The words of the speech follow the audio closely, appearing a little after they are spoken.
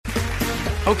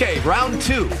Okay, round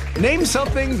two. Name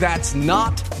something that's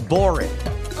not boring.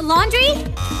 A laundry?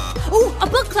 Ooh, a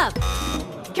book club.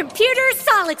 Computer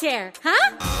solitaire,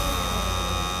 huh?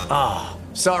 Ah,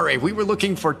 sorry, we were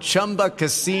looking for Chumba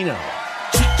Casino.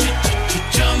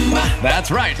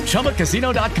 That's right,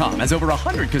 ChumbaCasino.com has over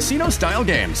 100 casino-style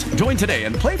games. Join today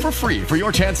and play for free for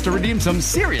your chance to redeem some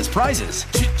serious prizes.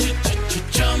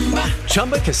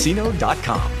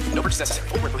 ChumbaCasino.com. No purchase necessary.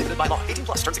 Void where prohibited by law. 18+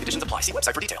 terms and conditions apply. See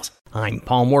website for details. I'm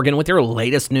Paul Morgan with your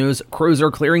latest news. Crews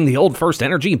are clearing the old First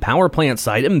Energy power plant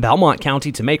site in Belmont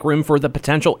County to make room for the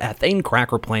potential ethane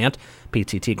cracker plant.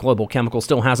 PTT Global Chemical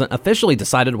still hasn't officially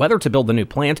decided whether to build the new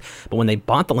plant, but when they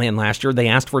bought the land last year, they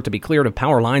asked for it to be cleared of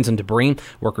power lines and debris.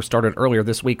 Workers started earlier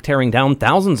this week tearing down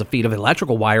thousands of feet of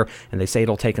electrical wire, and they say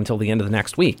it'll take until the end of the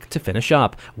next week to finish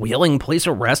up. Wheeling police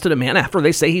arrested a man after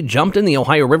they say he jumped in the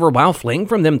Ohio River while fleeing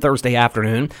from them Thursday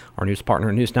afternoon. Our news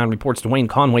partner News 9 reports Dwayne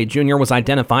Conway Jr. was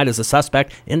identified as a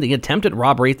suspect in the attempted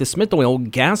robbery at the Smith Oil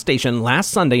gas station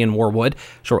last Sunday in Warwood.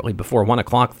 Shortly before 1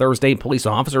 o'clock Thursday, police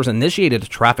officers initiated a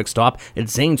traffic stop at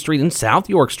Zane Street and South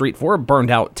York Street for a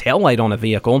burned-out taillight on a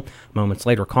vehicle. Moments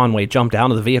later, Conway jumped out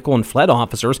of the vehicle and fled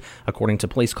officers. According to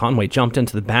police, Conway jumped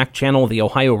into the back channel of the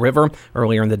Ohio River.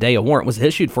 Earlier in the day, a warrant was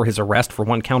issued for his arrest for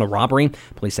one count of robbery.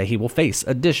 Police say he will face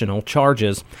additional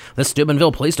charges. The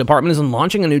Steubenville Police Department is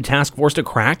launching a new task force to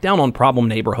crack down on problem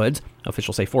neighborhoods.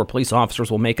 Officials say 4 police officers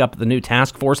will make up the new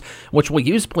task force, which will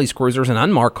use police cruisers and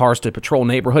unmarked cars to patrol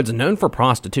neighborhoods known for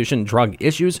prostitution, drug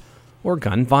issues, or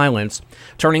gun violence.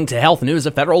 Turning to health news,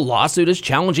 a federal lawsuit is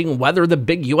challenging whether the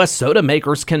big U.S. soda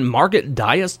makers can market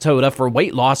diet soda for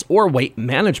weight loss or weight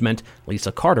management.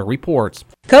 Lisa Carter reports.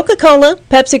 Coca-Cola,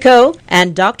 PepsiCo,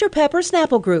 and Dr. Pepper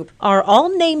Snapple Group are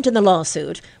all named in the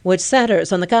lawsuit, which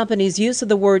centers on the company's use of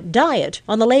the word diet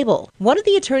on the label. One of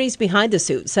the attorneys behind the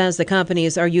suit says the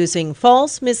companies are using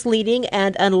false, misleading,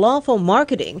 and unlawful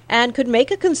marketing and could make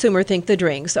a consumer think the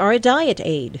drinks are a diet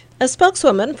aid. A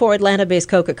spokeswoman for Atlanta-based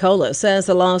Coca-Cola says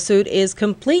the lawsuit is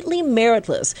completely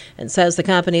meritless and says the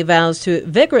company vows to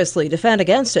vigorously defend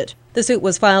against it. The suit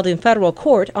was filed in federal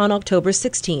court on October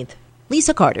 16th.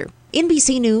 Lisa Carter,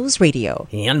 NBC News Radio.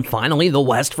 And finally, the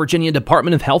West Virginia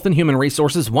Department of Health and Human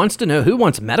Resources wants to know who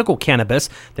wants medical cannabis.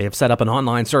 They have set up an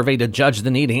online survey to judge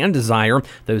the need and desire.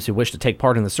 Those who wish to take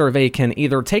part in the survey can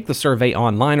either take the survey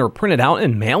online or print it out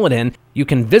and mail it in. You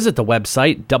can visit the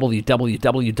website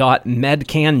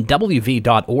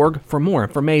www.medcanwv.org for more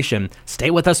information.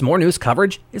 Stay with us. More news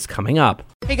coverage is coming up.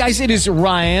 Hey guys, it is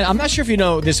Ryan. I'm not sure if you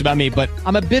know this about me, but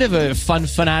I'm a bit of a fun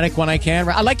fanatic when I can.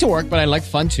 I like to work, but I like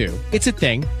fun too. It's a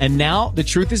thing. And now the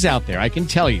truth is out there. I can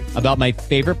tell you about my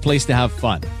favorite place to have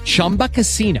fun. Chumba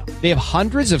Casino. They have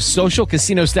hundreds of social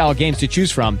casino style games to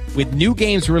choose from with new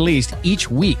games released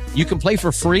each week. You can play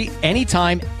for free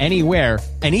anytime, anywhere.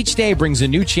 And each day brings a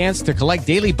new chance to collect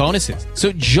daily bonuses.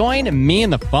 So join me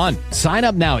in the fun. Sign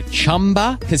up now at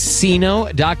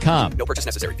ChumbaCasino.com. No purchase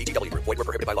necessary. VGW Group. Void where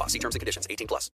prohibited by law. See terms and conditions. 18+.